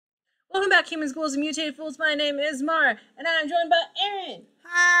Welcome back, humans, ghouls, and mutated fools. My name is Mar, and I'm joined by Aaron.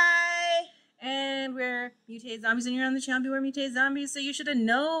 Hi! And we're mutated zombies, and you're on the channel Beware Mutated Zombies, so you should have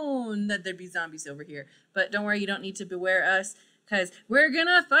known that there'd be zombies over here. But don't worry, you don't need to beware us, because we're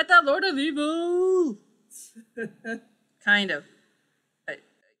gonna fight the Lord of Evil! Kind of.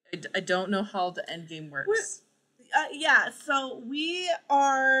 I don't know how the end game works. Yeah, so we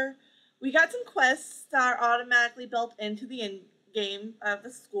got some quests that are automatically built into the end game of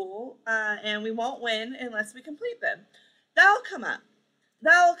the school, and we won't win unless we complete them. That'll come up.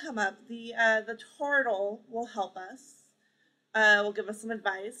 The turtle will help us. Will give us some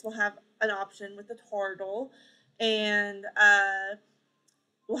advice. We'll have an option with the turtle, and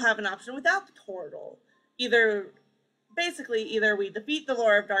we'll have an option without the turtle. Either we defeat the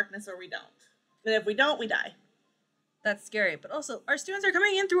Lord of Darkness or we don't. And if we don't, we die. That's scary, but also our students are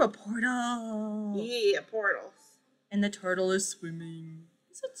coming in through a portal. Yeah, portals. And the turtle is swimming.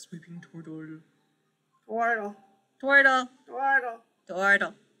 Is it swimming turtle? Turtle. Turtle. Turtle.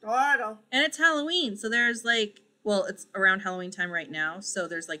 Turtle. Turtle. And it's Halloween, so there's like, well, it's around Halloween time right now, so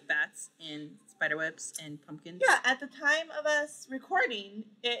there's like bats and spiderwebs and pumpkins. Yeah, at the time of us recording,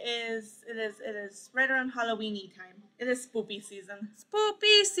 it is right around Halloweeny time. It is spoopy season.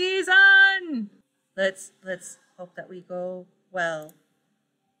 Spoopy season. Let's hope that we go well.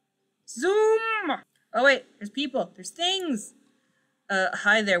 Zoom. Oh wait, there's people. There's things.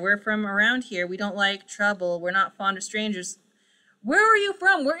 Hi there. We're from around here. We don't like trouble. We're not fond of strangers. Where are you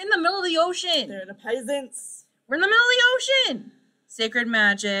from? We're in the middle of the ocean. They're the peasants. We're in the middle of the ocean. Sacred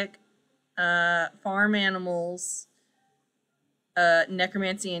magic, farm animals,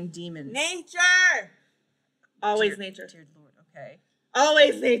 necromancy, and demons. Nature. Always nature. Dear Lord, okay.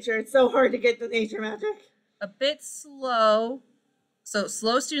 Always nature. It's so hard to get the nature magic. A bit slow. So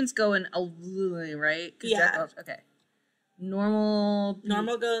slow students go in a little, right? Yeah. Okay. Normal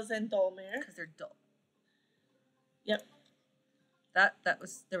goes in Dolmere. Because they're dull. Yep.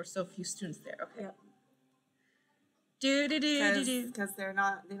 There were so few students there. Okay. Yep. Because they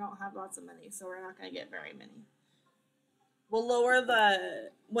don't have lots of money, so we're not going to get very many. We'll lower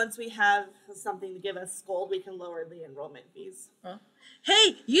once we have something to give us gold, we can lower the enrollment fees. Huh?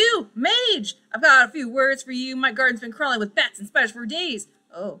 Hey, you, mage! I've got a few words for you. My garden's been crawling with bats and spiders for days.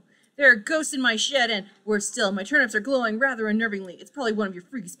 Oh, there are ghosts in my shed, and worse still, my turnips are glowing rather unnervingly. It's probably one of your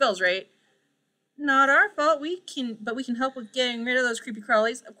freaky spells, right? Not our fault. But we can help with getting rid of those creepy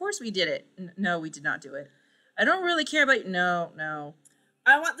crawlies. Of course we did it. No, we did not do it. I don't really care about you. No.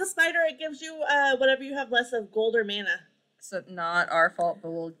 I want the spider. It gives you whatever you have less of, gold or mana. So not our fault, but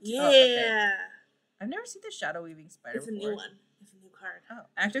we'll... Yeah. Oh, okay. I've never seen the shadow weaving spider before. It's a new one. It's a new card. Oh,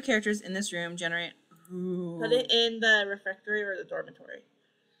 active characters in this room generate... Ooh. Put it in the refectory or the dormitory.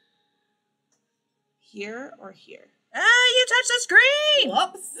 Here or here? Ah, you touched the screen!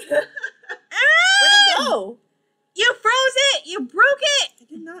 Whoops. Where'd it go? You froze it! You broke it! I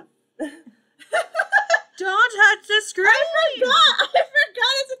did not... Don't touch the screen! I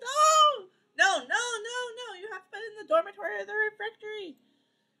forgot it's a... No. You have to put it in the dormitory or the refectory.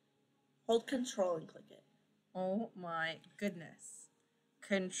 Hold control and click it. Oh my goodness.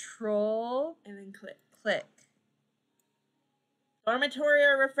 Control. And then click. Click. Dormitory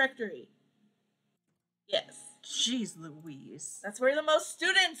or refectory? Yes. Jeez Louise. That's where the most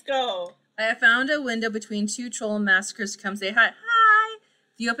students go. I have found a window between two troll massacres to come say hi. Hi!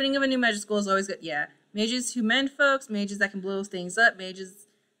 The opening of a new magic school is always good. Yeah. Mages who mend folks, mages that can blow things up, mages...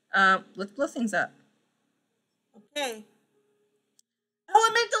 let's blow things up. Okay.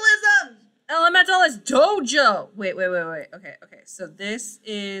 Elementalism! Elementalist dojo! Wait. Okay. So this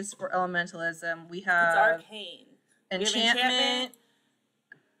is for elementalism. We have... It's arcane. Enchantment.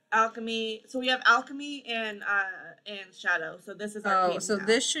 Alchemy. So we have alchemy and shadow. So this is arcane. Oh, so now.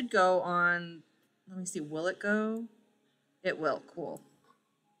 This should go on... Let me see. Will it go? It will. Cool.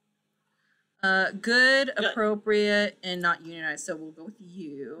 Good, appropriate, and not unionized. So we'll go with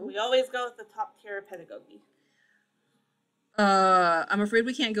you. We always go with the top tier of pedagogy. I'm afraid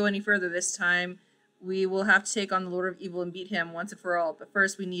we can't go any further this time. We will have to take on the Lord of Evil and beat him once and for all. But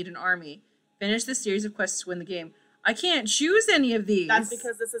first, we need an army. Finish this series of quests to win the game. I can't choose any of these. That's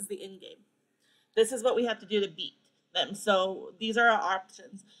because this is the end game. This is what we have to do to beat them. So these are our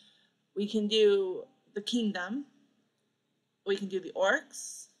options. We can do the kingdom. We can do the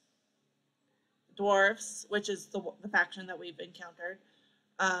orcs. Dwarves, which is the faction that we've encountered,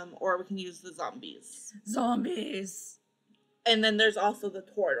 or we can use the zombies. Zombies. And then there's also the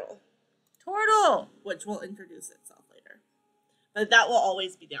turtle. Turtle! Which will introduce itself later. But that will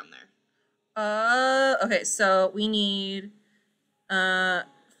always be down there. Okay, so we need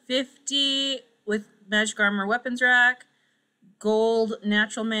 50 with magic armor weapons rack, gold,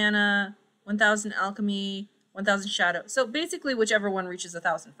 natural mana, 1,000 alchemy, 1,000 shadow. So basically, whichever one reaches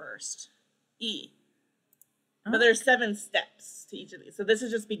 1,000 first. E. Oh. But there's 7 steps to each of these. So this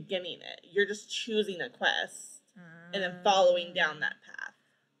is just beginning it. You're just choosing a quest and then following down that path.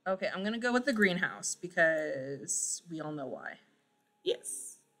 Okay, I'm going to go with the greenhouse because we all know why.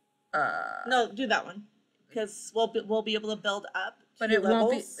 Yes. No, do that one. Because we'll be able to build up. But 2 it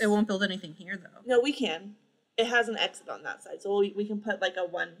levels. won't build anything here though. No, we can. It has an exit on that side, so we can put like a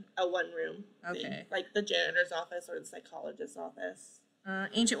one room Okay. thing, like the janitor's office or the psychologist's office.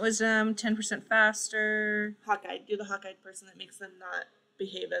 Ancient wisdom, 10% faster. Hawkeye, do the Hawkeye person. It makes them not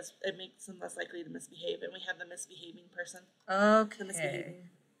behave as it makes them less likely to misbehave, and we have the misbehaving person. Okay. The misbehaving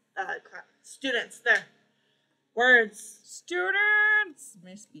students there. Words. Students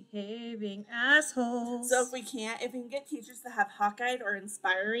misbehaving assholes. So if we can get teachers to have Hawkeye or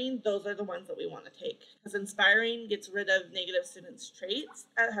inspiring, those are the ones that we want to take. Because inspiring gets rid of negative students' traits,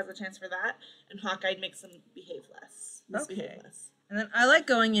 has a chance for that, and Hawkeye makes them behave less. Misbehave less. And then I like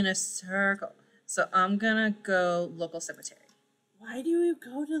going in a circle. So I'm gonna go local cemetery. Why do you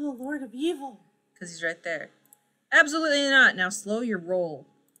go to the Lord of Evil? Because he's right there. Absolutely not. Now slow your roll.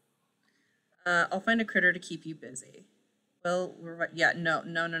 I'll find a critter to keep you busy. Well, we're right. Yeah, no.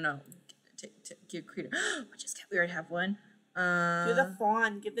 Give critter. We already have one. Do the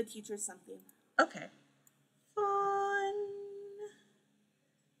fawn. Give the teacher something. Okay. Fawn.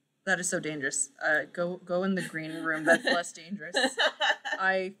 That is so dangerous. Go in the green room. That's less dangerous.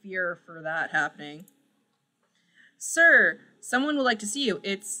 I fear for that happening. Sir, someone would like to see you.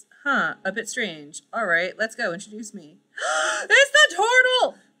 It's, a bit strange. All right, let's go. Introduce me. It's the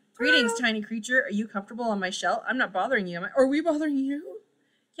turtle! Greetings, tiny creature. Are you comfortable on my shell? I'm not bothering you, am I? Are we bothering you?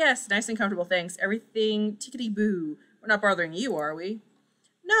 Yes, nice and comfortable, thanks. Everything tickety-boo. We're not bothering you, are we?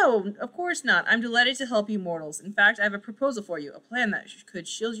 No, of course not. I'm delighted to help you mortals. In fact, I have a proposal for you, a plan that could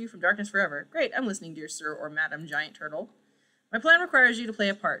shield you from darkness forever. Great, I'm listening, dear sir or madam giant turtle. My plan requires you to play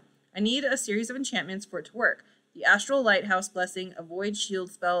a part. I need a series of enchantments for it to work. The Astral Lighthouse Blessing, a Void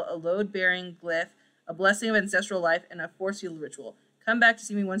Shield spell, a Load-Bearing Glyph, a Blessing of Ancestral Life, and a Force Field Ritual. Come back to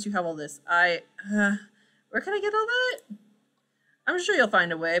see me once you have all this. Where can I get all that? I'm sure you'll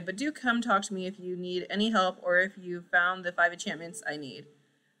find a way, but do come talk to me if you need any help or if you found the 5 enchantments I need.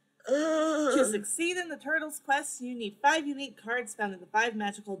 To succeed in the turtle's quest, you need 5 unique cards found in the 5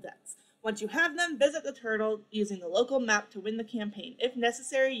 magical decks. Once you have them, visit the turtle using the local map to win the campaign. If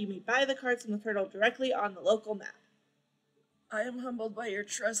necessary, you may buy the cards from the turtle directly on the local map. I am humbled by your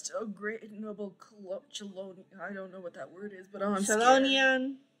trust, O great and noble Chalonian. I don't know what that word is, but I'm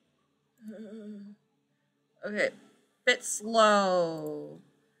Chalonian. Okay. Bit slow.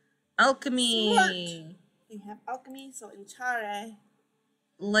 Alchemy. Smart. We have alchemy, so enchare.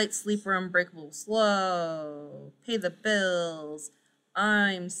 Light sleeper, unbreakable, slow. Pay the bills.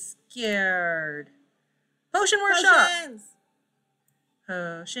 I'm scared. Potion workshop.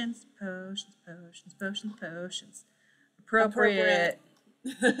 Potions. Appropriate.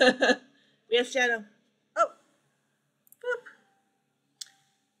 We have shadow. Oh. Boop.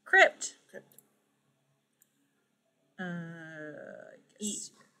 Crypt. I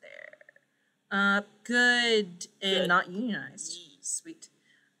guess there. Good and not unionized. Sweet.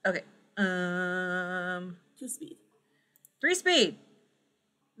 Okay. 2 speed. 3 speed.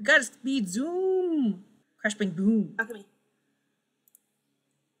 We got a speed zoom. Crash bang boom. Alchemy.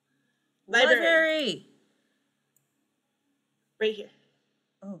 Library. Right here.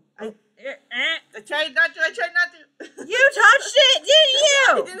 Oh. I tried not to. You touched it, didn't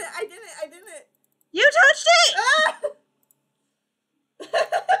you? I didn't. You touched it.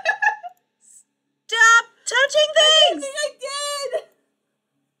 Stop touching things. I did.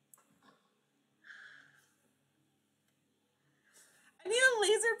 I need a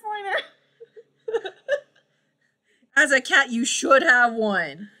laser pointer. As a cat, you should have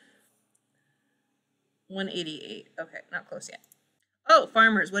one. 188. Okay, not close yet. Oh,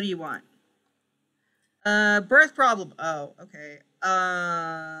 farmers, what do you want? Birth problem. Oh, okay.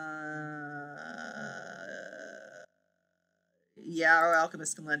 Yeah, our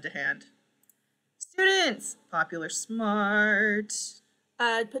alchemist can lend a hand. Students, popular, smart.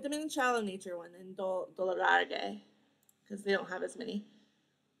 Put them in the shallow nature one in Dolorage, because they don't have as many.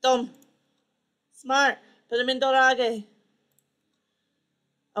 Dumb. Smart. Put them in Dolorage.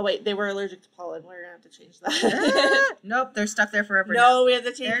 Oh wait, they were allergic to pollen. We're gonna have to change that. Nope, they're stuck there forever. No, now. we have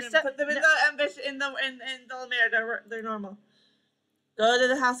to change them. Stuck. Put them in the ambition in Dolomere. They're normal. Go to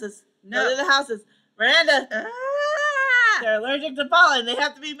the houses. No. Go to the houses. Miranda. They're allergic to pollen. They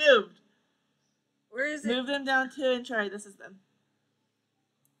have to be moved. Where is it? Move them down to and try. This is them.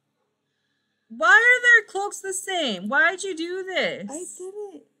 Why are their cloaks the same? Why'd you do this? I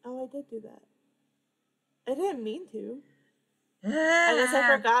didn't. Oh, I did do that. I didn't mean to. I guess I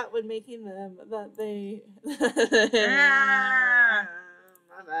forgot when making them that they. My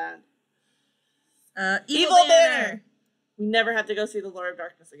bad. Evil Banner. We never have to go see the Lord of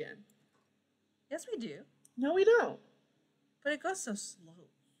Darkness again. Yes, we do. No, we don't. But it goes so slow.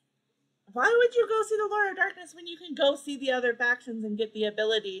 Why would you go see the Lord of Darkness when you can go see the other factions and get the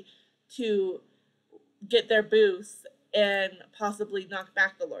ability to get their boosts and possibly knock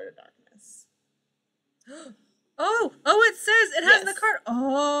back the Lord of Darkness? Oh, it says it has Yes. the card.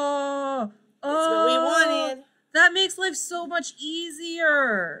 Oh, That's what we wanted. That makes life so much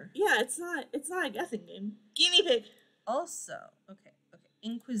easier. Yeah, it's not a guessing game. Guinea pig. Also, okay.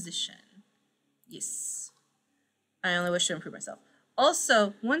 Inquisition. Yes. I only wish to improve myself.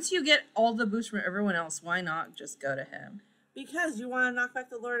 Also, once you get all the boosts from everyone else, why not just go to him? Because you want to knock back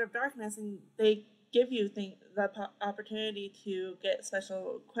the Lord of Darkness, and they give you the opportunity to get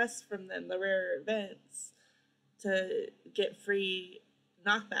special quests from them, the rare events, to get free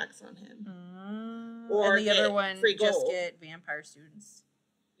knockbacks on him. Or and the other one, free gold. Just get vampire students.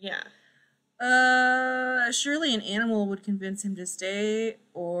 Yeah. Surely an animal would convince him to stay,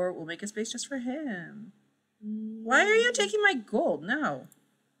 or we'll make a space just for him. Why are you taking my gold? No.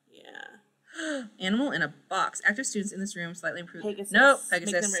 Yeah. Animal in a box. Active students in this room slightly improved. Pegasus. Nope.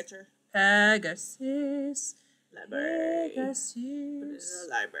 Pegasus. Make them richer. Pegasus. Library. Pegasus. Put it in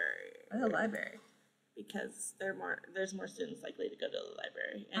a library. Why the library? Because there's more students likely to go to the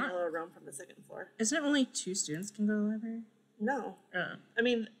library, and they'll roam from the second floor. Isn't it only 2 students can go to the library? No. Oh. I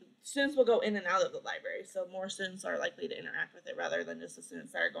mean, students will go in and out of the library, so more students are likely to interact with it rather than just the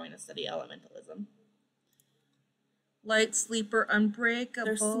students that are going to study elementalism. Light sleeper unbreakable.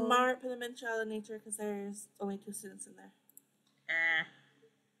 They're smart, put them in child of nature because there's only 2 students in there.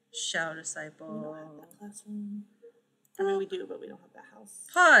 Shadow disciple. We don't have that classroom. I mean, we do, but we don't have that house.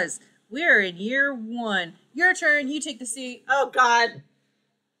 Pause. We're in year 1. Your turn. You take the seat. Oh, God.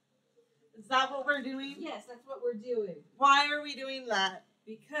 Is that what we're doing? Yes, that's what we're doing. Why are we doing that?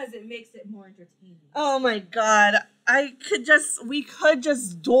 Because it makes it more entertaining. Oh, my God. We could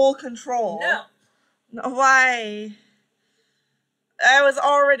just dual control. No. Why? I was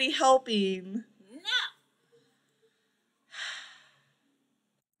already helping. No.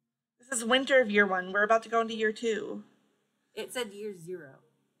 This is winter of year 1. We're about to go into year 2. It said year 0.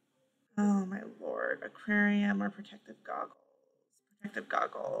 Oh my lord. Aquarium or protective goggles. Protective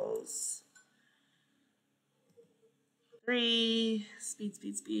goggles. 3.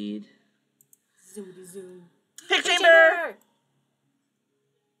 Speed. Zoomity zoom. Pick chamber!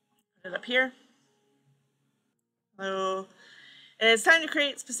 Put it up here. So, it's time to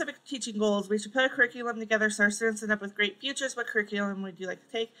create specific teaching goals. We should put a curriculum together so our students end up with great futures. What curriculum would you like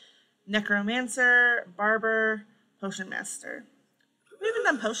to take? Necromancer, Barber, Potion Master. We haven't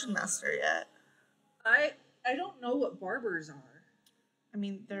done Potion Master yet. I don't know what barbers are. I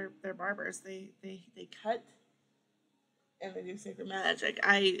mean, they're barbers. They cut and they do sacred magic.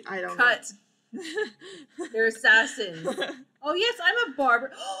 I don't Cut. They're assassins. Oh yes, I'm a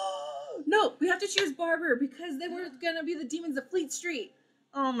barber. No, we have to choose barber because they were gonna be the demons of Fleet Street.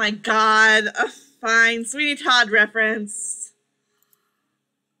 Oh my god. Fine. Sweeney Todd reference.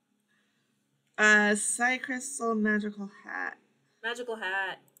 Side crystal magical hat. Magical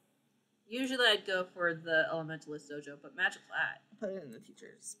hat. Usually I'd go for the Elementalist Dojo, but magical hat. Put it in the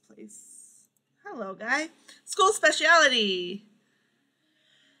teacher's place. Hello, guy. School speciality.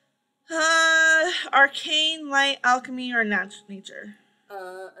 Arcane, light, alchemy, or nature.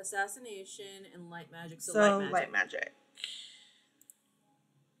 Assassination and light magic. So light magic.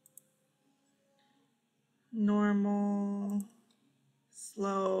 Normal.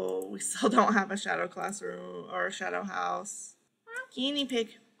 Slow. We still don't have a shadow classroom or a shadow house. Guinea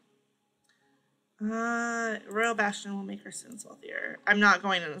pig. Royal Bastion will make our students wealthier. I'm not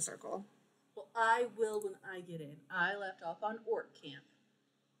going in a circle. Well, I will when I get in. I left off on Orc Camp.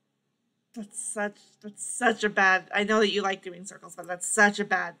 That's such a bad. I know that you like doing circles, but that's such a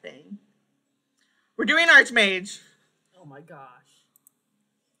bad thing. We're doing Archmage. Oh my gosh.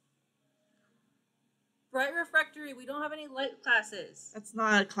 Bright Refractory, we don't have any light classes. That's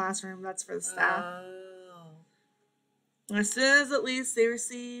not a classroom, that's for the staff. Oh. As soon as at least they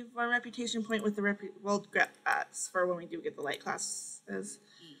receive 1 reputation point with the we'll get that for when we do get the light classes.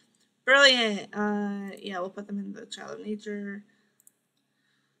 Brilliant. Yeah, we'll put them in the Child of Nature.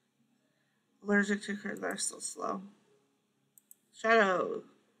 Allergic to cards that are still slow. Shadow.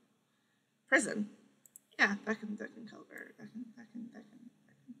 Prison. Yeah, that can cover. That can.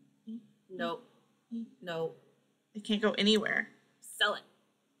 Nope. No. It can't go anywhere. Sell it.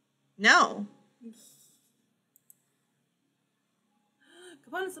 No.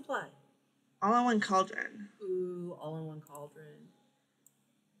 Component supply. All-in-one cauldron. Ooh, all-in-one cauldron.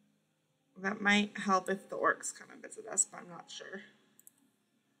 That might help if the orcs come and visit us, but I'm not sure.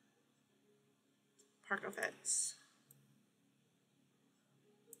 Parkofits.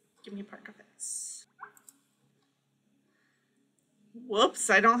 Give me Parkofits. Whoops,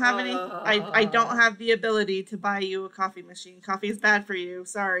 I don't have any. I don't have the ability to buy you a coffee machine. Coffee is bad for you.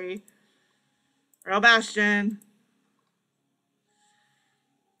 Sorry. Royal Bastion.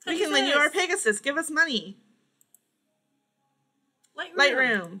 We can lend you our Pegasus. Give us money.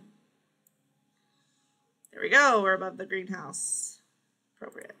 Lightroom. There we go. We're above the greenhouse.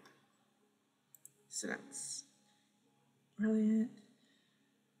 Appropriate. Students. Brilliant.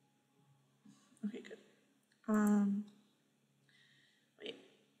 Okay, good. Wait.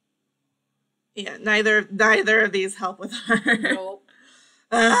 Yeah, neither of these help with her. Nope.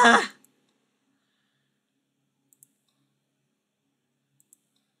 Ah!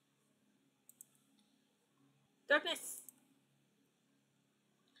 Darkness.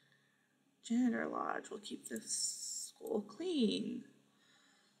 Janitor Lodge will keep this school clean.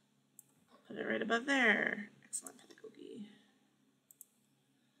 Put it right above there. Excellent pedagogy.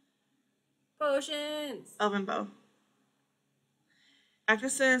 Potions. Elven Bow.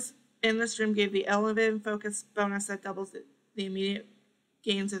 Actresses in this room gave the Elven focus bonus that doubles the immediate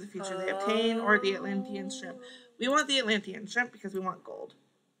gains of the future they obtain, or the Atlantean shrimp. We want the Atlantean shrimp because we want gold.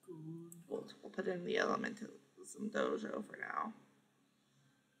 Gold. We'll put in the Elementalism Dojo for now.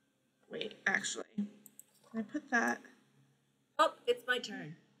 Wait, actually, can I put that? Oh, it's my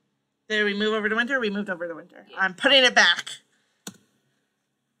turn. Did we move over to winter? We moved over to winter. Yeah. I'm putting it back.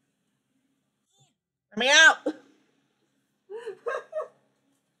 Let me out.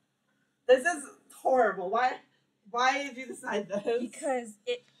 This is horrible. Why did you decide this? Because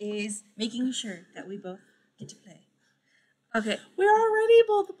it is making sure that we both get to play. Okay. We're already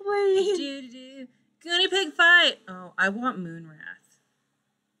both playing. Do. Goonie pig fight. Oh, I want Moonwrath.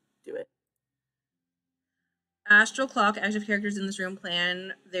 Do it. Astral clock. Active characters in this room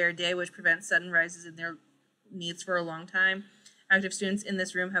plan their day, which prevents sudden rises in their needs for a long time. Active students in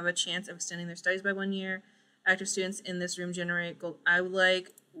this room have a chance of extending their studies by 1 year. Active students in this room generate gold. I would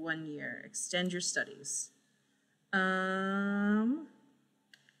like 1 year. Extend your studies. I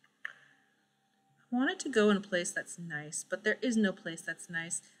want it to go in a place that's nice, but there is no place that's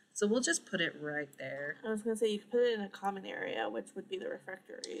nice, so we'll just put it right there. I was going to say you could put it in a common area, which would be the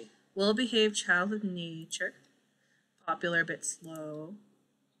refectory. Well-behaved child of nature. Popular, bit slow.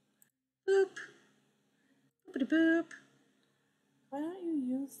 Boop. Boopity boop. Why don't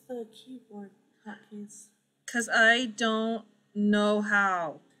you use the keyboard hotkeys? Because I don't know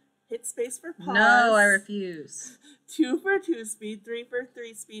how. Hit space for pause. No, I refuse. 2 for 2 speed, 3 for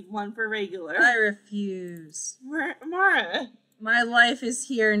 3 speed, 1 for regular. I refuse. Mara. My life is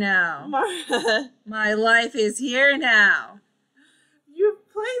here now. Mara. My life is here now. You've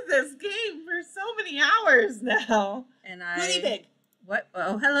played this game for so many hours now. And I... Goody pig. What?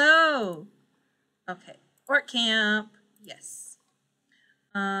 Oh, hello. Okay. Orc camp. Yes.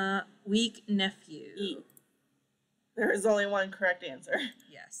 Weak nephew. E. There is only one correct answer.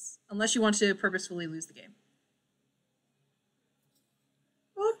 Yes. Unless you want to purposefully lose the game.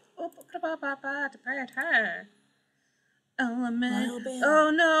 Element. Royal Banner. Oh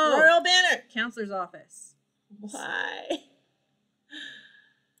no. Royal Banner. Counselor's office. Why?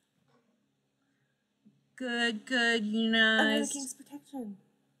 Good, you Under know. the King's protection.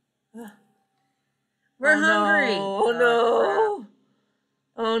 Ugh. We're hungry. Oh no.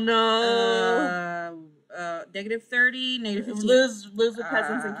 Oh no. Negative 30, negative 15. Lose with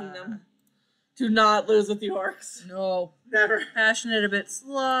peasants and kingdom. Do not lose with the orcs. No. Never. Passionate, a bit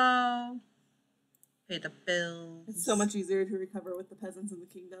slow. Pay the bills. It's so much easier to recover with the peasants in the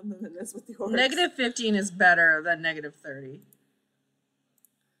kingdom than it is with the orcs. Negative 15 is better than negative 30.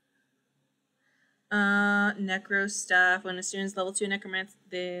 Necro stuff. When a student's level 2 necromancy,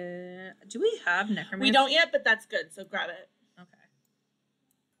 do we have necromancy? We don't yet, but that's good, so grab it. Okay.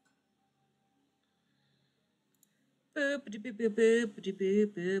 Boop, boop, boop, boop, boop,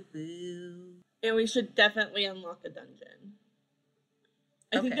 boop, boop, boop. And we should definitely unlock a dungeon.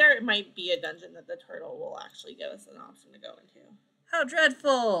 I think Okay. there might be a dungeon that the turtle will actually give us an option to go into. How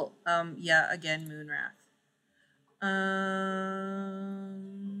dreadful! Yeah, again, Moonwrath.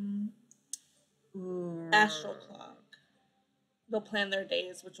 Ooh. Astral clock. They'll plan their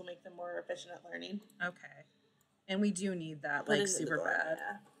days, which will make them more efficient at learning. Okay. And we do need that, Put like, it in the super door, bad.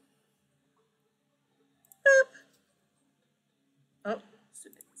 yeah. Boop. Oh.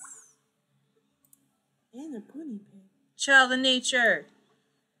 Students. And a goody pig. Child of nature.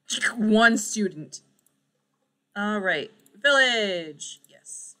 One student. All right. Village.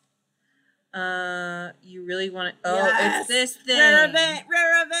 Yes. You really want to... Oh, Yes! it's this thing. Rare event!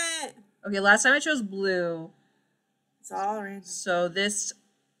 Rare event! Okay, last time I chose blue. It's all random. So this...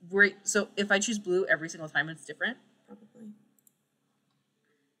 So if I choose blue every single time, it's different? Probably.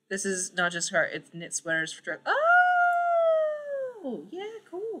 This is not just her. It's knit sweaters for dress. Oh! Yeah,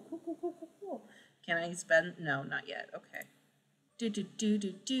 cool. Cool. Can I spend... No, not yet. Okay. Do.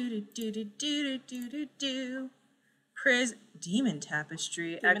 Demon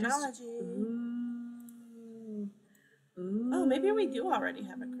tapestry. Demonology. Ooh. Oh, maybe we do already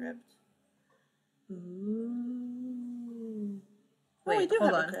have a crypt. Ooh. Oh, we do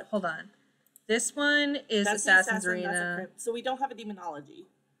have a crypt. Hold on. This one is That's Assassin's Assassin, Arena. That's a crypt. So we don't have a demonology.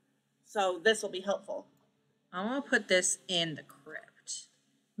 So this will be helpful. I'm gonna put this in the crypt.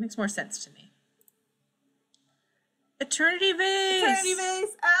 Makes more sense to me. Eternity Vase. Eternity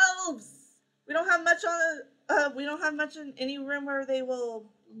Vase. Elves. We don't have much on. We don't have much in any room where they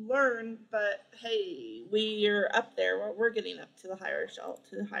will learn. But hey, we're up there. We're getting up to the higher shelf,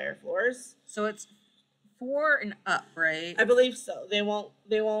 to the higher floors. So it's 4 and up, right? I believe so. They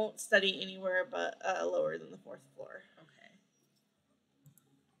won't study anywhere but lower than the 4th floor.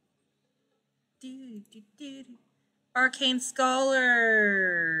 Okay. Arcane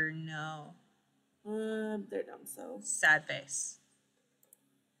Scholar. No. They're dumb. So Sad face.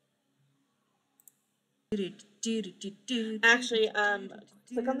 actually,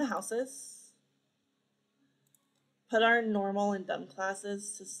 click on the houses. Put our normal and dumb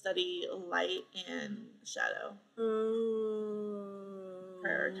classes to study light and shadow.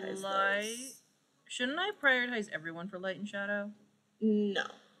 Prioritize those. Shouldn't I prioritize everyone for light and shadow? No,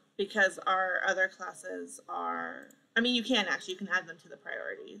 because our other classes are... I mean, you can actually. You can add them to the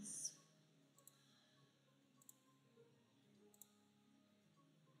priorities.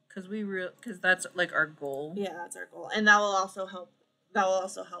 Because that's like our goal. Yeah, that's our goal. And that will also help. That will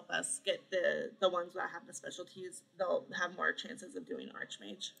also help us get the ones that have the specialties. They'll have more chances of doing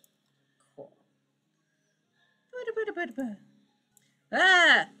Archmage. Cool.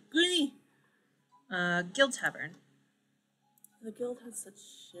 Ah! Goody! Guild Tavern. The guild has such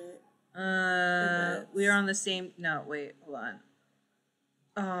shit. We are on the same... No, wait, hold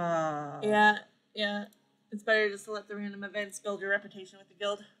on. Yeah. It's better just to let the random events build your reputation with the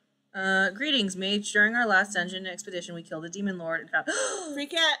guild. Greetings, mage. During our last dungeon expedition, we killed a demon lord and found... Free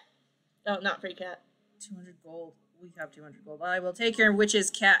cat! Oh, not free cat. 200 gold. We have 200 gold. I will take your witch's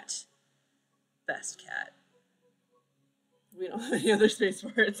cat. Best cat. We don't have any other space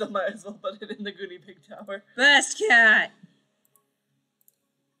for it, so might as well put it in the Goody Pig Tower. Best cat!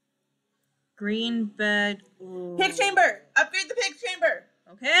 Green bed. Ooh. Pig chamber! Upgrade the pig chamber!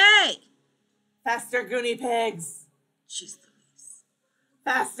 Okay! Faster Goonie Pigs! Jeez Louise.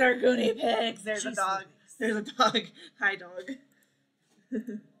 Faster Goonie Pigs! There's a Jeez dog. Louise. There's a dog. Hi, dog.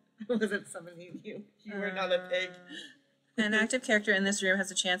 I wasn't summoning you. You were not a pig. An active character in this room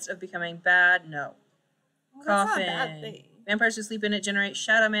has a chance of becoming bad. No. Well, Coffin. that's not a bad thing. Vampires who sleep in it generate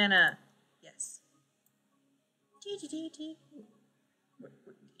shadow mana. Yes.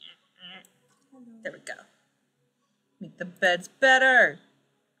 There we go. Make the beds better.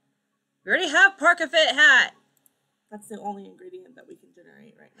 We already have Parka Fit hat. That's the only ingredient that we can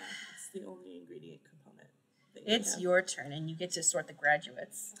generate right now. It's the only ingredient component. It's your turn, and you get to sort the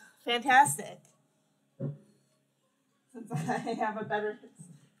graduates. Fantastic. Since I have a better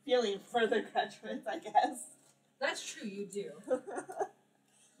feeling for the graduates, I guess. That's true, you do.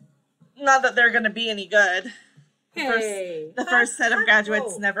 Not that they're going to be any good. Hey, the first set of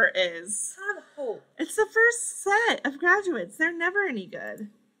graduates hope. never is. Have hope. It's the first set of graduates. They're never any good.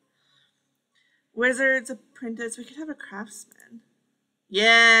 Wizards, apprentice. We could have a craftsman.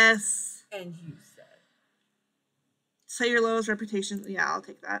 Yes. And you said. Set your lowest reputation. Yeah, I'll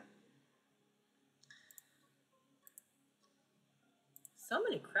take that. So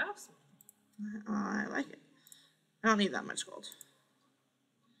many craftsmen. I like it. I don't need that much gold.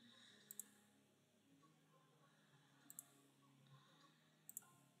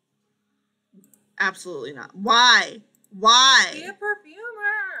 Absolutely not. Why? Why? Be a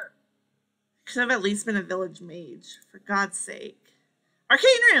perfumer. Could have at least been a village mage, for God's sake. Arcane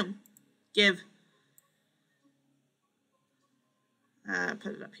room! Give.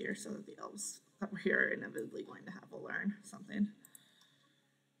 Put it up here so that the elves that we're here are inevitably going to have will learn something.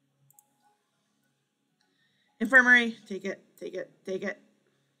 Infirmary. Take it. Take it. Take it.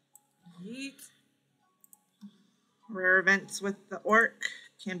 Yeet. Rare events with the orc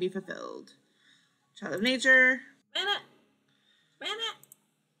can be fulfilled. Child of nature. Mana.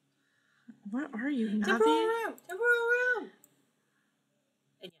 What are you, Navi? Temporal room.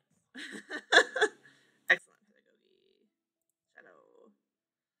 And Excellent pedagogy.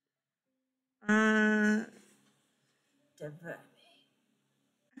 Shadow.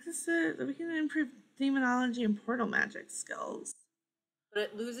 Access to, we can improve demonology and portal magic skills. But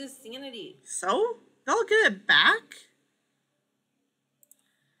it loses sanity. So? They'll get it back?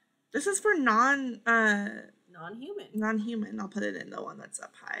 This is for non-human. I'll put it in the one that's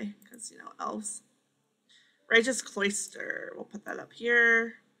up high, because, you know, elves. Righteous Cloister. We'll put that up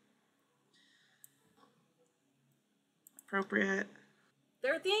here. Appropriate.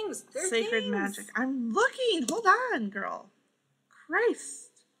 There are things. Sacred magic. I'm looking. Hold on, girl. Christ.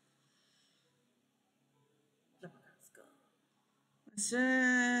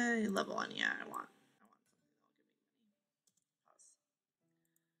 Level 1. Yeah, I want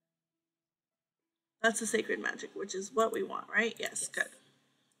That's a sacred magic, which is what we want, right? Yes. Good.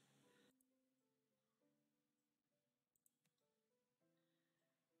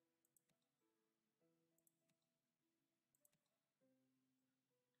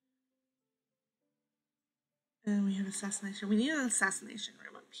 And we have assassination. We need an assassination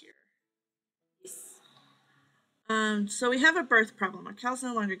room up here. Yes. So we have a birth problem. Our cows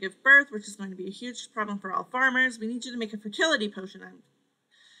no longer give birth, which is going to be a huge problem for all farmers. We need you to make a fertility potion. I'm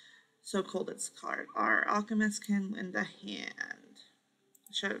so cold it's hard. Our alchemist can lend a hand.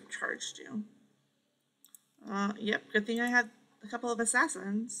 I should have charged you. Yep, good thing I had a couple of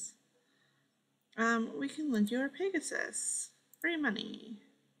assassins. We can lend you our Pegasus. Free money.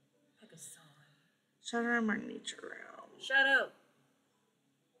 Pegasus. Shadow room or nature room? Shadow.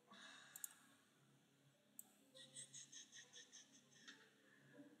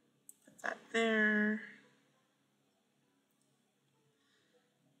 Put that there.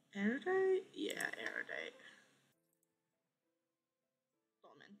 Erudite? Yeah, erudite.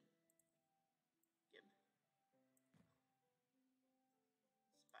 Dolman. Gib.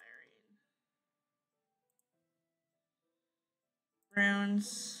 Inspiring.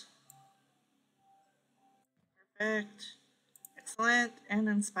 Runes. Perfect. Excellent. And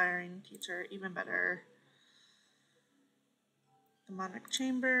inspiring teacher. Even better. Demonic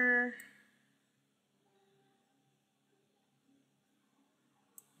chamber.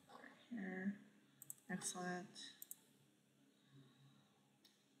 Here. Excellent.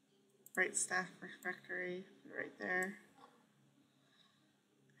 Bright staff refractory. Right there.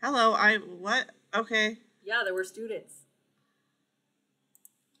 Hello, what? Okay. Yeah, there were students.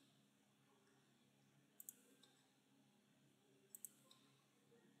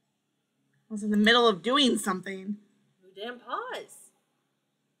 I was in the middle of doing something. You didn't pause.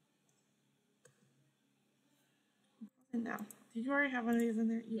 No. Did you already have one of these in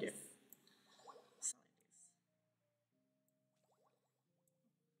there? You Yes. do.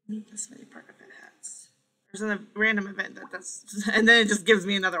 Need this many park event hats. There's a random event that does, and then it just gives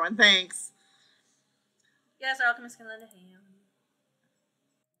me another one. Thanks. Yes, our alchemist can lend a hand.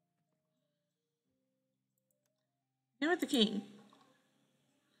 You know what, the king?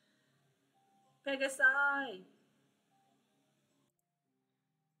 Pegasi. I'm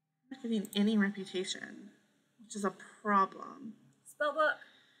not getting any reputation, which is a problem. Spellbook.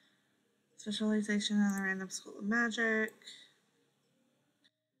 Specialization in the random school of magic.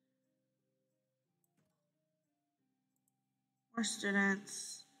 More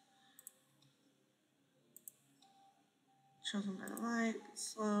students. Chosen by the light.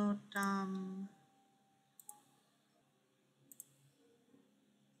 Slow, dumb.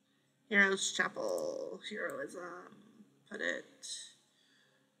 Heroes Chapel. Heroism. Put it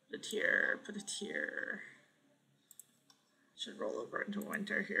here. Put it here. Should roll over into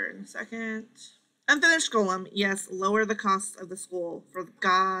winter here in a second. Unfinished golem. Yes, lower the cost of the school for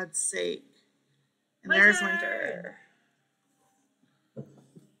God's sake. And My there's turn. winter.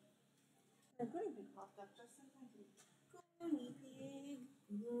 Goony pig.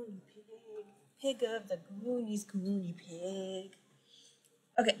 Goony pig. Pig of the Goonies, Goony pig.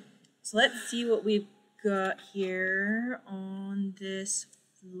 Okay, so let's see what we've got here on this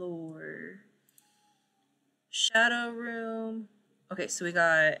floor. Shadow room. Okay, so we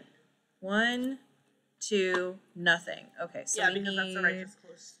got 1, 2, nothing. Okay, so Yeah, we because need, that's the righteous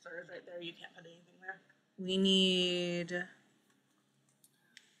cloister right there. You can't put anything there.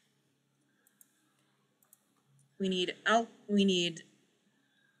 we need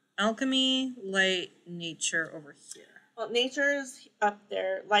alchemy, light, nature over here. Well, nature's up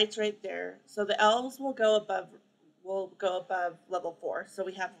there, light's right there. So the elves will go above level 4. So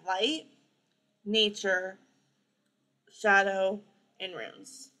we have light, nature, shadow, and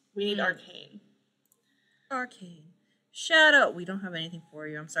runes. We need arcane. Arcane. Shadow. We don't have anything for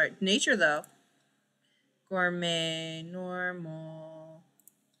you. I'm sorry. Nature, though. Gourmet. Normal.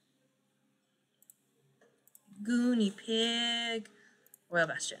 Goonie Pig. Royal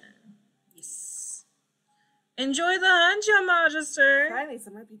Bastion. Yes. Enjoy the hunt, Your Majesty. Finally,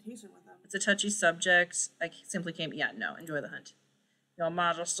 some reputation with them. It's a touchy subject. I simply can't. Yeah, no. Enjoy the hunt. Your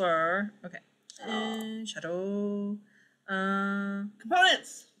Majesty. Okay. Shadow.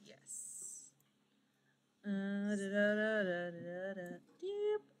 Components. Yes.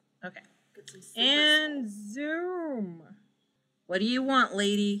 Okay. And zoom. What do you want,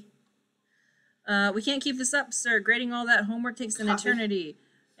 lady? We can't keep this up, sir. Grading all that homework takes an eternity.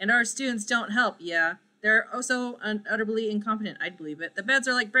 And our students don't help, yeah. They're also utterly incompetent, I'd believe it. The beds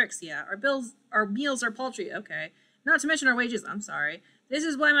are like bricks, yeah. Our meals are paltry, okay. Not to mention our wages, I'm sorry. This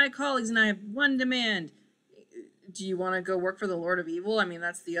is why my colleagues and I have one demand. Do you want to go work for the Lord of Evil? I mean,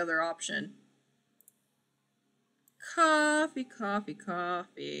 that's the other option. Coffee, coffee,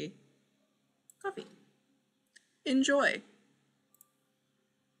 coffee. Coffee. Enjoy.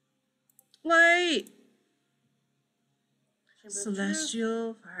 Light.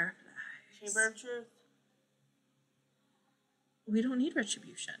 Celestial fireflies. Chamber of Truth. We don't need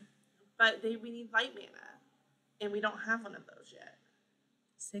retribution. But we need light mana. And we don't have one of those yet.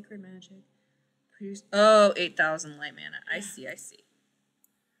 Sacred magic. Produce. Oh, 8,000 light mana. I see.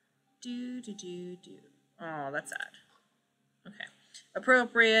 Do. Oh, that's sad. Okay.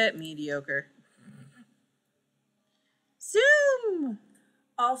 Appropriate. Mediocre. Zoom!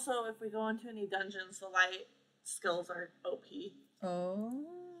 Also, if we go into any dungeons, the light skills are OP. Oh.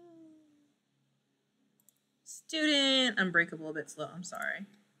 Student. Unbreakable, a bit slow. I'm sorry.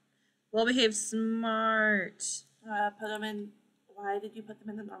 Well behaved, smart. Put them in. Why did you put them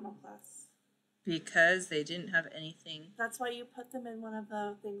in the normal class? Because they didn't have anything. That's why you put them in one of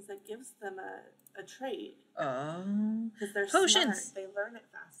the things that gives them a trait. Oh. Because they're potions. Smart. They learn it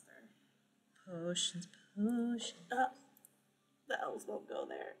faster. Potions. The elves won't go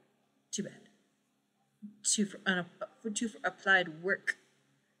there. Too bad. Two for applied work.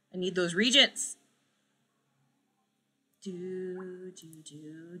 I need those regents. Do.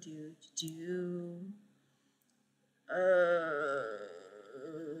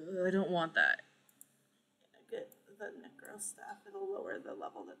 I don't want that. Get the necro staff. It'll lower the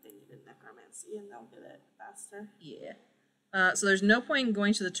level that they need in necromancy, and they'll get it faster. Yeah. So there's no point in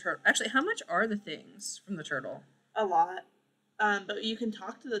going to the turtle. Actually, how much are the things from the turtle? A lot. But you can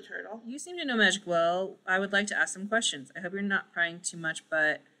talk to the turtle. You seem to know magic well. I would like to ask some questions. I hope you're not prying too much,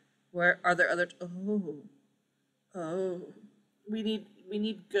 but where are there other... Oh. We need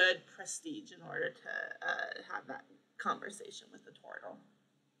good prestige in order to have that conversation with the turtle.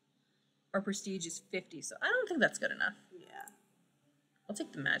 Our prestige is 50, so I don't think that's good enough. Yeah. I'll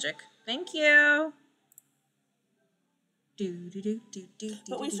take the magic. Thank you.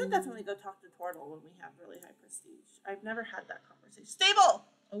 But we should definitely go talk to Turtle when we have really high prestige. I've never had that conversation. Stable!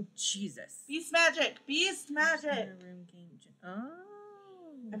 Oh, Jesus. Beast magic! Beast magic! Oh.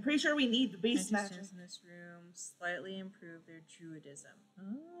 I'm pretty sure we need the beast magic. In this room slightly improve their druidism.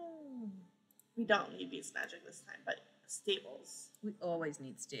 Oh. We don't need beast magic this time, but stables. We always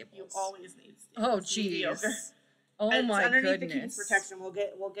need stables. You always need stables. Oh, jeez. Oh, and my underneath goodness. the king's protection, we'll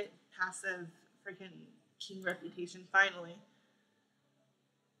get passive freaking king reputation finally.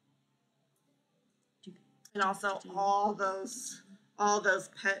 And also all those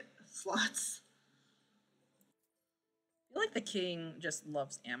pet slots. I feel like the king just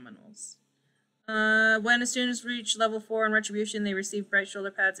loves aminals. When a students reach level 4 in retribution, they receive bright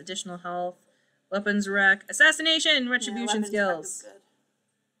shoulder pads, additional health, weapons rack, assassination, retribution skills.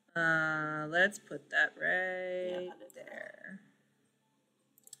 Let's put that right there.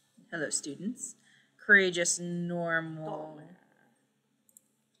 Hello, students. Courageous, normal.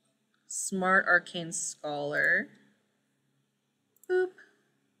 Smart arcane scholar. Boop.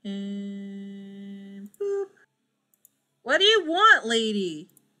 And boop. What do you want, lady?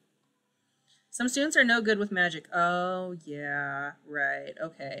 Some students are no good with magic. Oh, yeah. Right.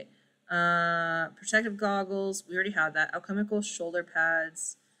 Okay. Protective goggles. We already had that. Alchemical shoulder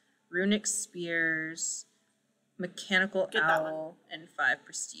pads. Runic spears. Mechanical owl. And 5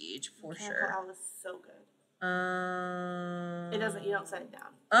 prestige for sure. Mechanical owl is so good. It doesn't. You don't set it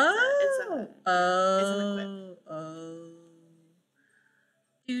down. Oh. It's an equip. Oh.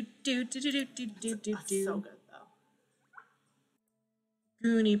 Do. So good though.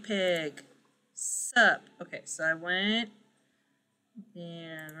 Goonie Pig. Sup. Okay, so I went.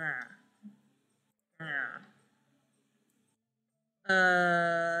 Yeah.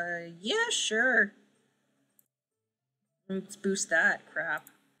 Yeah, sure. Let's boost that crap.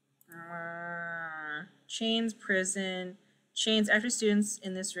 Chains, prison. Chains, after students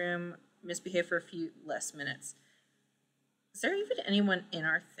in this room misbehave for a few less minutes. Is there even anyone in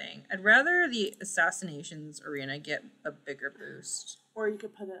our thing? I'd rather the assassinations arena get a bigger boost. Or you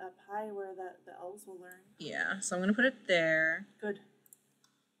could put it up high where the elves will learn. Yeah, so I'm gonna put it there. Good.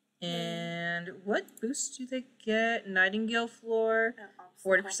 And what boost do they get? Nightingale floor,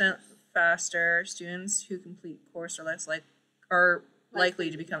 40% Obstacles. faster. Students who complete course are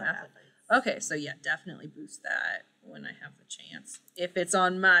likely to become athletes. Okay, so yeah, definitely boost that when I have the chance. If it's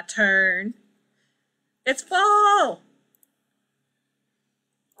on my turn. It's fall!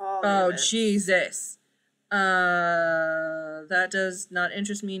 Oh, Jesus. That does not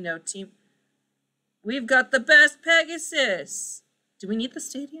interest me. No team. We've got the best Pegasus. Do we need the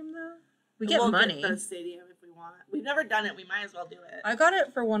stadium though? We get money. Get the stadium if we want. We've never done it. We might as well do it. I got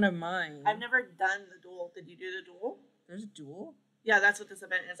it for one of mine. I've never done the duel. Did you do the duel? There's a duel? Yeah, that's what this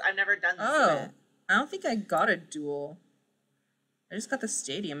event is. I've never done this event. I don't think I got a duel. I just got the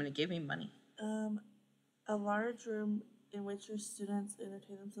stadium and it gave me money. A large room in which your students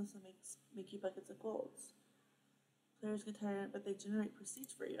entertain themselves and make you buckets of gold. Players get tired, but they generate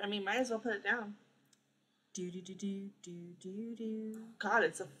prestige for you. I mean, might as well put it down. God,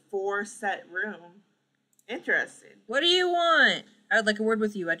 it's a 4-set room. Interesting. What do you want? I would like a word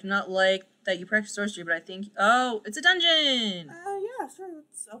with you. I do not like that you practice sorcery, but I think... Oh, it's a dungeon! Yeah, sure.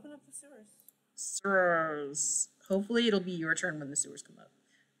 Let's open up the sewers. Sewers. Hopefully it'll be your turn when the sewers come up.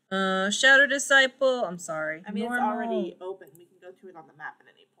 Shadow Disciple. I'm sorry. I mean, It's already open. We can go to it on the map at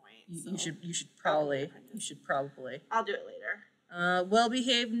any point. You should probably. I'll do it later.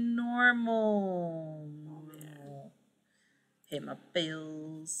 Well-behaved normal. Oh, man. Pay my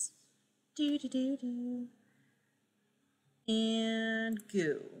bills. Do. And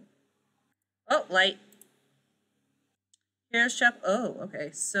go. Oh, light. Hero's Chap. Oh,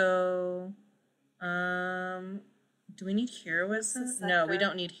 okay. So, do we need heroism? No, we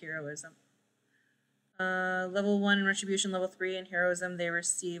don't need heroism. Level 1 in Retribution, level 3 in Heroism, they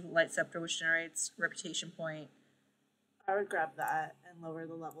receive Light Scepter, which generates Reputation Point. I would grab that and lower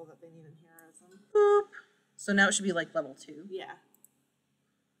the level that they need in Heroism. Boop. So now it should be like level 2. Yeah.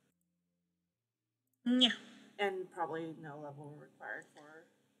 Yeah. And probably no level required for...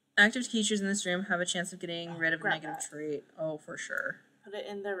 Active teachers in this room have a chance of getting rid of a negative trait. Oh, for sure. Put it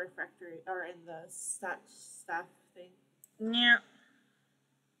in the refractory, or in the staff thing. Yeah.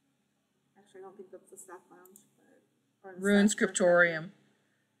 Actually, I don't think that's the staff lounge, but... Rune Scriptorium.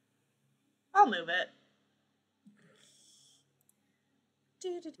 I'll move it.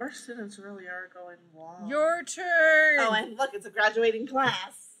 Our students really are going long. Your turn! Oh, and look, it's a graduating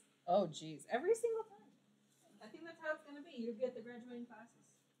class. Oh, jeez. Every single time. I think that's how it's going to be. You get the graduating classes.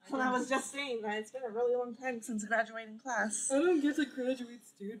 Well, I was just saying that it's been a really long time since graduating class. I don't get to graduate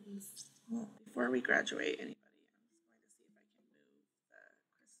students. Well, before we graduate anybody, I'm just going to see if I can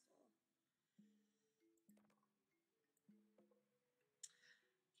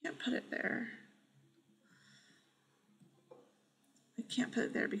move the crystal. Can't put it there. I can't put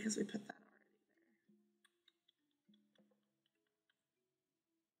it there because we put that already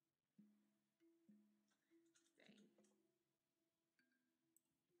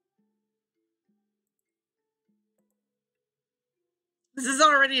there. This is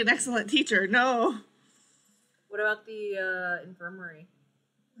already an excellent teacher. No. What about the infirmary?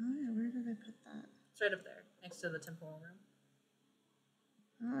 Oh, yeah, where did I put that? It's right up there, next to the temporal room.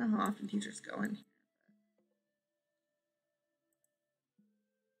 I don't know how often teachers go in here.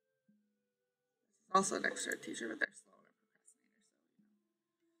 This is also an extra teacher, but they're slow and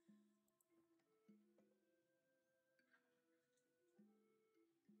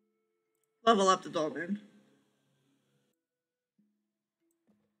procrastinator. Level up the dolmen.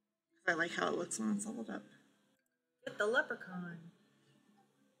 I like how it looks when it's leveled up. Get the leprechaun.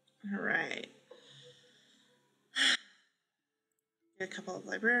 Alright. Get a couple of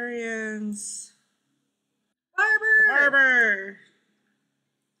librarians. Barber!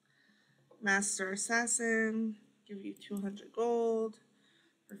 Master Assassin. Give you 200 gold.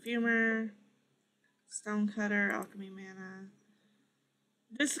 Perfumer. Stonecutter. Alchemy mana.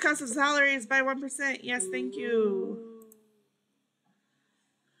 Reduce the cost of salaries by 1%. Yes, thank you.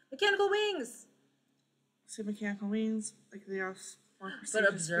 Mechanical wings! So mechanical wings. Like the but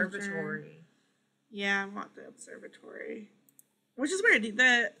observatory. Yeah, I want the observatory. Which is weird.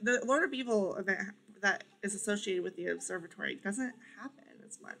 The Lord of Evil event that is associated with the observatory doesn't happen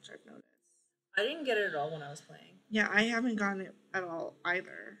as much, I've noticed. I didn't get it at all when I was playing. Yeah, I haven't gotten it at all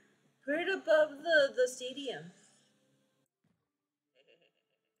either. Put it above the stadium.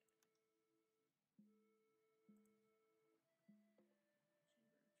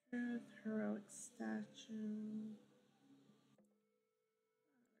 Truth, heroic statue.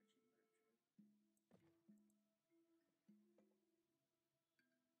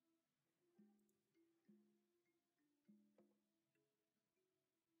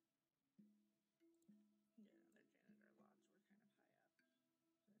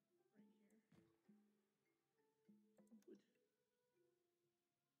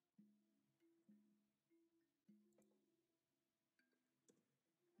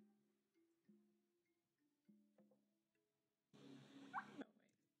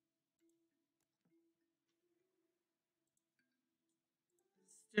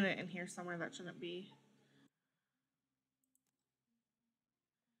 student in here somewhere that shouldn't be.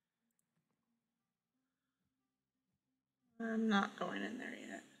 I'm not going in there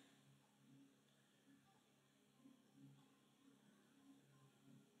yet.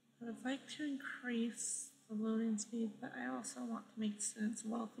 I would like to increase the loading speed, but I also want to make students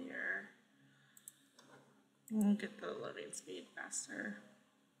wealthier. We'll get the loading speed faster.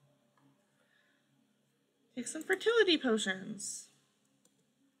 Take some fertility potions.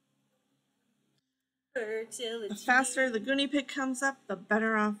 Fertility. The faster the Goonie Pig comes up, the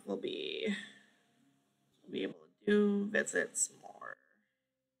better off we'll be. We'll be able to do visits more.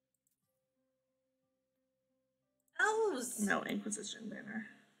 Elves. No Inquisition banner.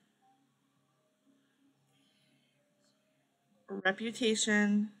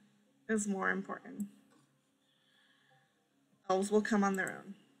 Reputation is more important. Elves will come on their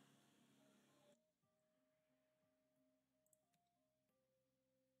own.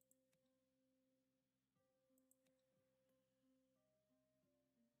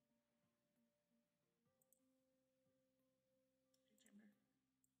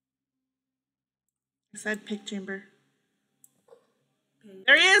 I said pick chamber.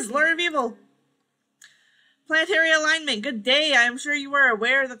 There he is, Lord of Evil. Planetary alignment. Good day. I am sure you are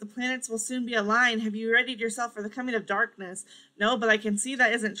aware that the planets will soon be aligned. Have you readied yourself for the coming of darkness? No, but I can see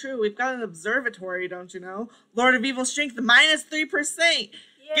that isn't true. We've got an observatory, don't you know? Lord of Evil strength minus 3%.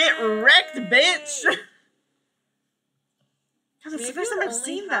 Get wrecked, bitch. God, that's the first time I've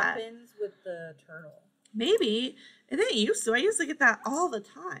seen that. Maybe it only happens with the turtle. Maybe. It didn't used to. I used to get that all the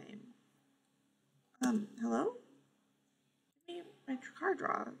time. Hello? Give me my card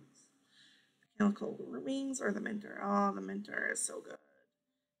draws. Mechanical wings or the mentor? Oh, the mentor is so good.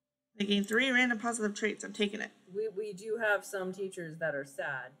 They gain 3 random positive traits. I'm taking it. We do have some teachers that are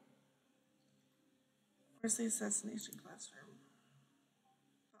sad. Where's the assassination classroom?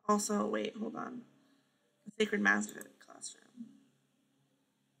 Also, wait, hold on. The sacred magic classroom.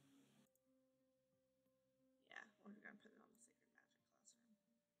 Yeah, we're gonna put it on the sacred magic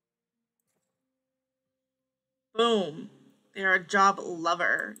classroom. Boom. They are a job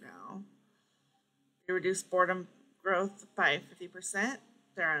lover now. They reduce boredom growth by 50%.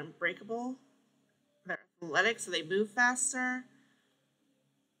 They're unbreakable. They're athletic, so they move faster,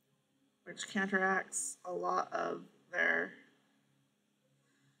 which counteracts a lot of their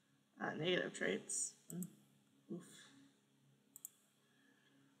negative traits. Oof.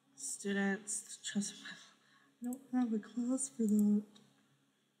 Students, trust me, I don't have a class for that.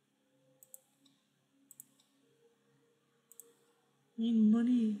 I need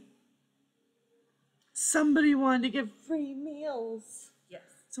money. Somebody wanted to give free meals. Yes.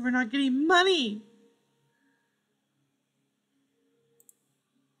 So we're not getting money.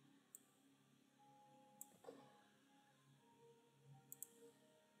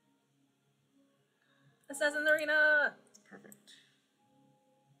 Assassin's Arena. Perfect.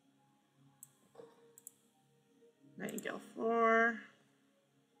 Nightingale 4.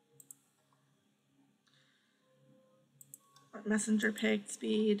 Messenger pig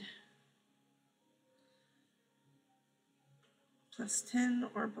speed. Plus 10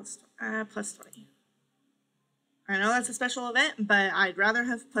 or plus 20. I know that's a special event, but I'd rather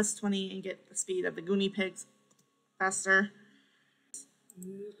have plus 20 and get the speed of the Goonie pigs faster.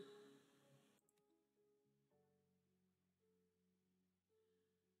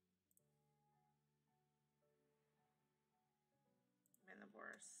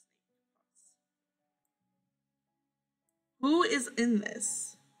 Who is in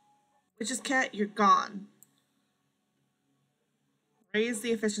this? Witch's Cat, you're gone. Raise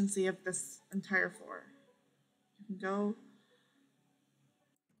the efficiency of this entire floor. You can go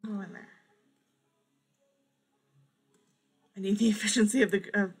in there. I need the efficiency of the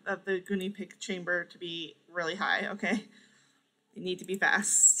Goonie Pig chamber to be really high, okay? They need to be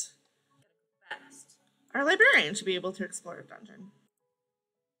fast. Fast. Our librarian should be able to explore a dungeon.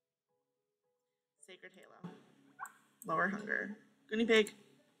 Sacred Halo. Lower hunger. Goonie Pig.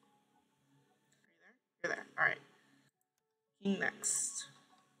 Are you there? You're there. Alright. King next.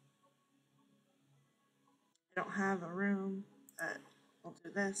 I don't have a room, but I'll do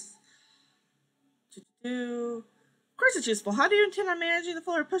this. Of course it's useful. How do you intend on managing the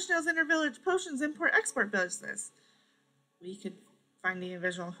floor of Pushnell's Intervillage Potions Import-Export business? We could find the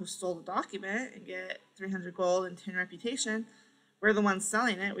individual who stole the document and get 300 gold and 10 reputation. We're the ones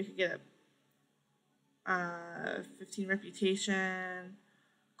selling it. We could get 15 reputation,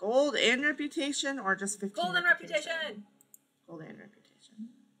 gold and reputation, or just 15 Gold and reputation. Gold and reputation.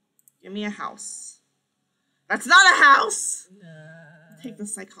 Give me a house. That's not a house! I'll take the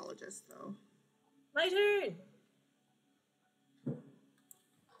psychologist, though. My turn.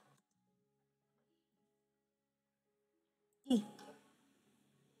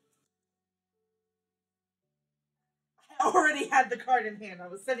 already had the card in hand. I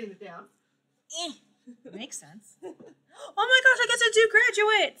was setting it down. Makes sense. Oh my gosh, I get to do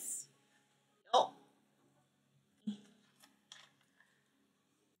graduates! Oh.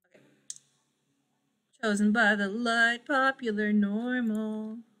 Chosen by the light, popular,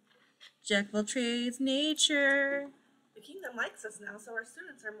 normal. Jack of all trades, nature. The kingdom likes us now, so our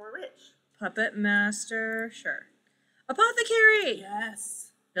students are more rich. Puppet master, sure. Apothecary!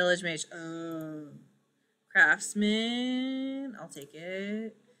 Yes. Village mage, craftsman, I'll take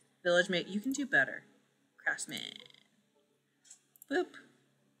it. Village mage, you can do better. Craftsman. Boop.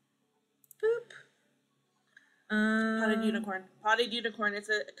 Boop. Potted unicorn. Potted unicorn is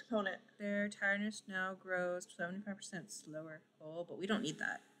a component. Their tiredness now grows 75% slower. Oh, but we don't need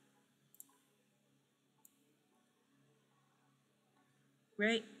that.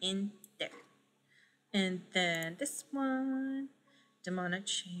 Right in there. And then this one. Demonic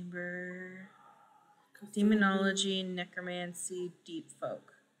chamber. Demonology, necromancy, deep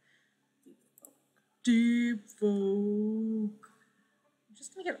folk. Deep folk. I'm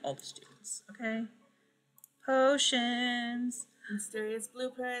just gonna get all the students, okay? Potions. Mysterious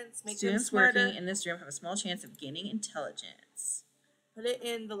blueprints. Make them Students smarter. working in this room have a small chance of gaining intelligence. Put it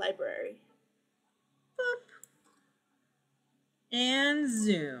in the library. Boop. And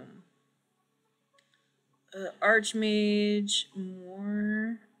zoom. Archmage,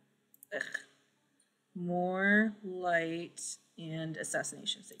 more light, and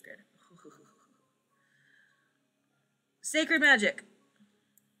assassination sacred. Sacred magic.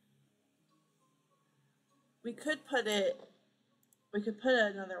 We could put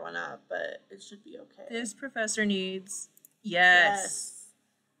another one up, but it should be okay. This professor needs, yes.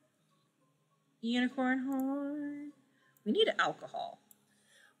 Unicorn horn. We need alcohol.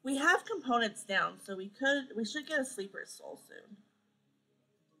 We have components down, so we should get a sleeper's soul soon.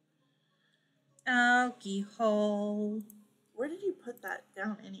 Alcohol. Where did you put that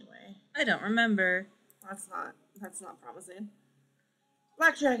down anyway? I don't remember. That's not promising.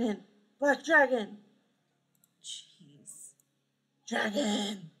 Black dragon! Black dragon! Jeez.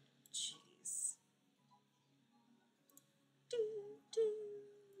 Dragon! Jeez.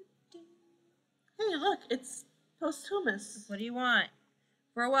 Hey, look, it's posthumous. What do you want?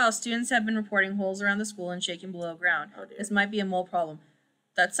 For a while, students have been reporting holes around the school and shaking below ground. Oh, dear. This might be a mole problem.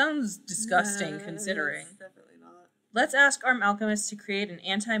 That sounds disgusting, considering. It's definitely not. Let's ask our alchemists to create an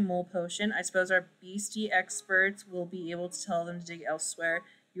anti-mole potion. I suppose our beastie experts will be able to tell them to dig elsewhere.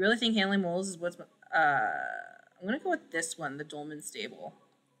 You really think handling moles is what's... I'm going to go with this one, the Dolmen Stable.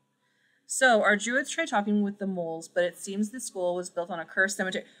 So, our druids tried talking with the moles, but it seems the school was built on a cursed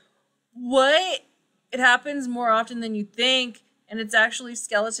cemetery. What? It happens more often than you think, and it's actually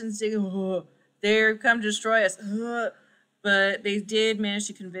skeletons digging. They've come to destroy us. But they did manage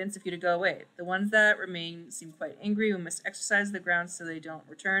to convince a few to go away. The ones that remain seem quite angry. We must exercise the ground so they don't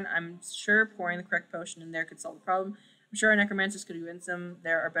return. I'm sure pouring the correct potion in there could solve the problem. I'm sure our necromancers could convince them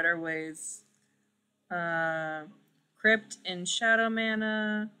there are better ways. Crypt and shadow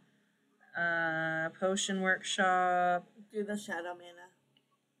mana. Potion workshop. Do the shadow mana.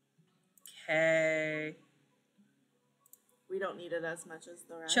 Okay. We don't need it as much as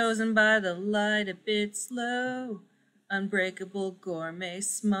the rest. Chosen by the light, a bit slow. Unbreakable, gourmet,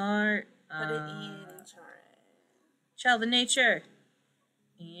 smart. Put it in Chare. Child of nature.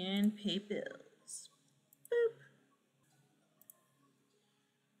 And pay bills. Boop.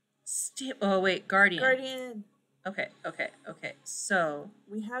 Oh, wait, guardian. Guardian. Okay. So,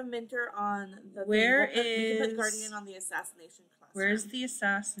 We have Minter on the Where thing. We can is- put Guardian on the assassination class. where's the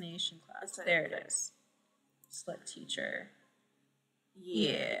assassination class? It's right There it there. is. Select teacher.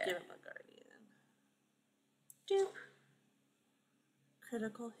 Yeah. Yeah. Give him a Guardian. Doop.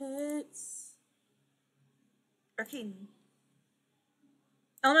 Critical hits. Arcane.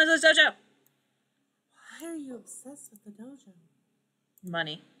 Elementalist dojo. Why are you obsessed with the dojo?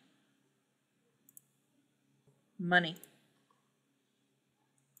 Money.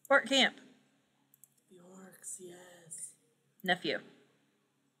 Fort camp. The orcs, yes. Nephew.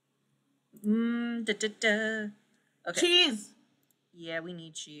 Okay. Cheese! Yeah, we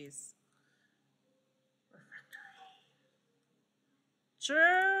need cheese.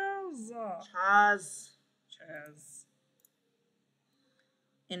 Cheese. Chaz. Cheese.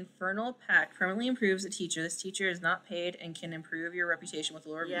 Infernal Pact permanently improves a teacher. This teacher is not paid and can improve your reputation with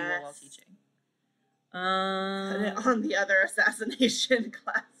lower evil while Yes. teaching. Put it on the other assassination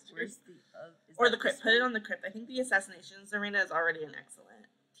class. Where's the is Or that the crypt. this Put it one? on the crypt. I think the assassinations arena is already an excellent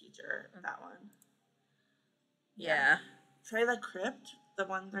teacher. That one. Yeah. Try the crypt. The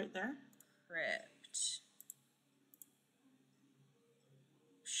one right there. Crypt.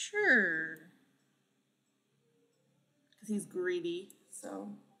 Sure. Because he's greedy.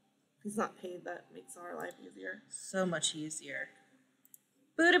 So if he's not paid, that makes our life easier. So much easier.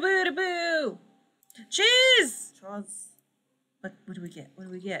 Boo da boo da boo! Cheese! Chaz. What do we get? What do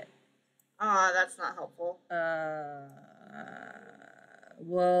we get? Ah, that's not helpful.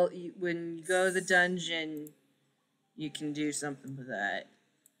 Well, when you go to the dungeon, you can do something with that.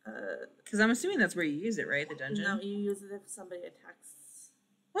 Because I'm assuming that's where you use it, right? The dungeon? No, you use it if somebody attacks.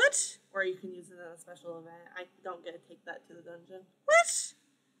 What? Or you can use it in a special event. I don't get to take that to the dungeon. What?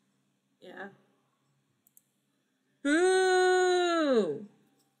 Yeah. Boo!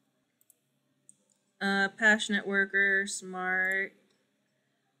 Passionate worker, smart,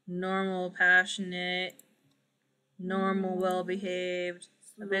 normal, passionate, normal, well-behaved,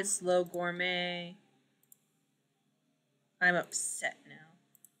 a bit slow, gourmet. I'm upset now.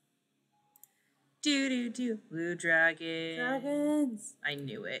 Do. Blue dragon. Dragons. I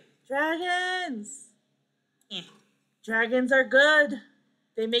knew it. Dragons. Eh. Dragons are good.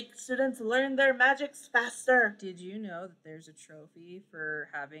 They make students learn their magics faster. Did you know that there's a trophy for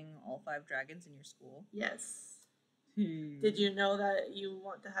having all 5 dragons in your school? Yes. Did you know that you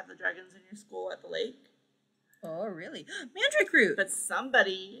want to have the dragons in your school at the lake? Oh, really? Mandrake root! But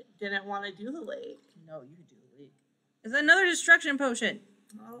somebody didn't want to do the lake. No, you could do the lake. Is another destruction potion?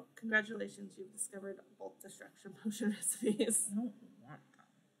 Well, congratulations, you've discovered both destruction potion recipes. I don't want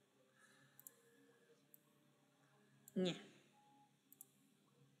them. Yeah.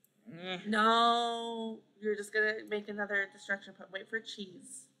 No, you're just gonna make another destruction potion. Wait for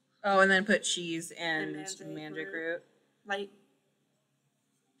cheese. Oh, and then put cheese and mandrake mandrake root. root.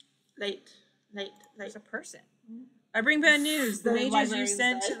 Late. There's a person. I bring bad news. The The mages you librarian's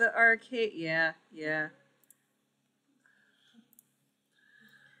sent to dead. the arcade. Yeah.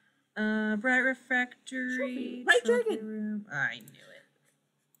 Bright refractory. Trophy. Bright trophy dragon. room. I knew it.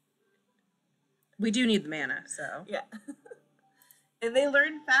 We do need the mana, so. Yeah. And they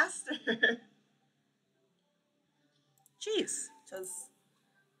learn faster. Cheese. Just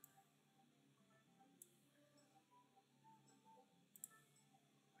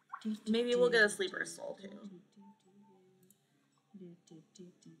maybe we'll get a sleeper soul too.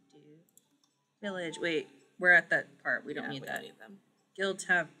 Village. Wait, we're at that part. We don't need we that. Don't need them. Guild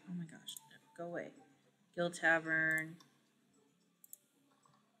Tavern. Oh my gosh. No, go away. Guild Tavern.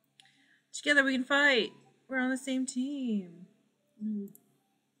 Together we can fight. We're on the same team.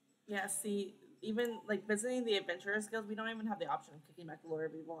 Yeah, see, even like visiting the Adventurers Guild, we don't even have the option of kicking back the Lord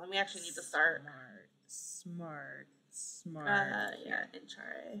of Evil, and we actually need to start. Smart. Yeah, in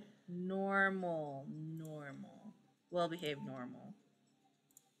Chare. Normal. Well-behaved normal.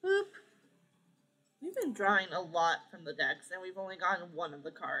 Boop. We've been drawing a lot from the decks, and we've only gotten one of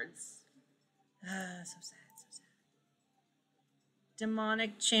the cards. So sad.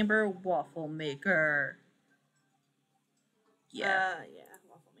 Demonic Chamber Waffle Maker. Yeah. Yeah,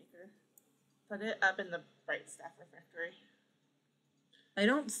 Waffle Maker. Put it up in the Bright Staff Refractory. I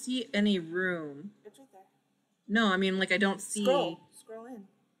don't see any room. It's right there. No, I mean, like, I don't see... Scroll in.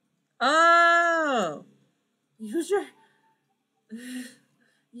 Oh! Use your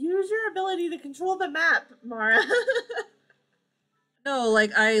ability to control the map, Mara. No,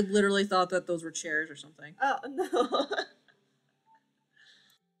 like, I literally thought that those were chairs or something. Oh, no.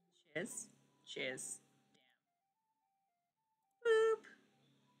 Cheers. Boop.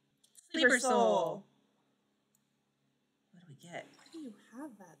 Sleeper Soul. What do we get? Why do you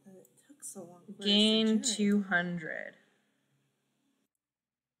have that it took so long? For us to Gain generate? 200.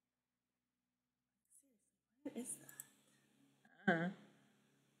 What is that?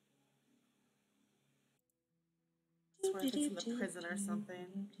 Swear if it's in the prison or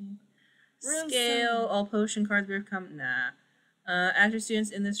something. Scale. All potion cards become... Nah. Active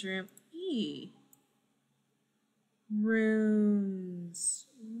students in this room. Runes.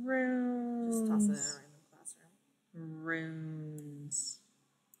 Just toss it in a random classroom. Runes.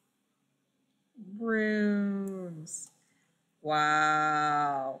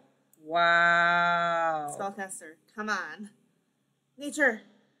 Wow. Spellcaster, come on. Nature.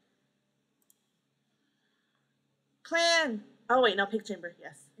 Clan. Oh wait, no, Pig Chamber.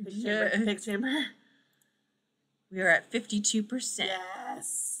 Yes, Pig Chamber. Yeah. Pig Chamber. We are at 52%.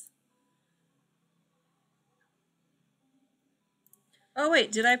 Yes. Oh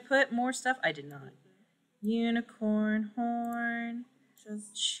wait, did I put more stuff? I did not. Unicorn horn.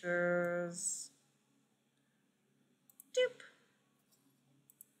 Churs. Doop.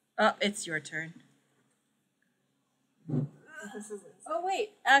 Oh, it's your turn. Oh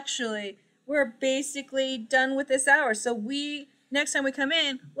wait, actually, we're basically done with this hour. So next time we come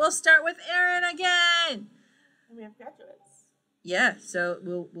in, we'll start with Aaron again. And we have graduates. Yeah, so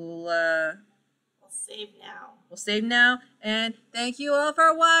we'll save now. We'll save now, and thank you all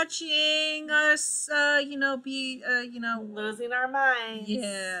for watching us, Losing our minds.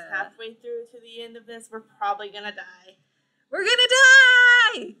 Yeah. Halfway through to the end of this, we're probably gonna die. We're gonna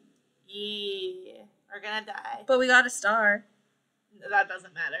die! Yeah, we're gonna die. But we got a star. That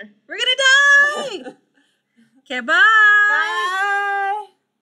doesn't matter. We're gonna die! Okay, bye! Bye!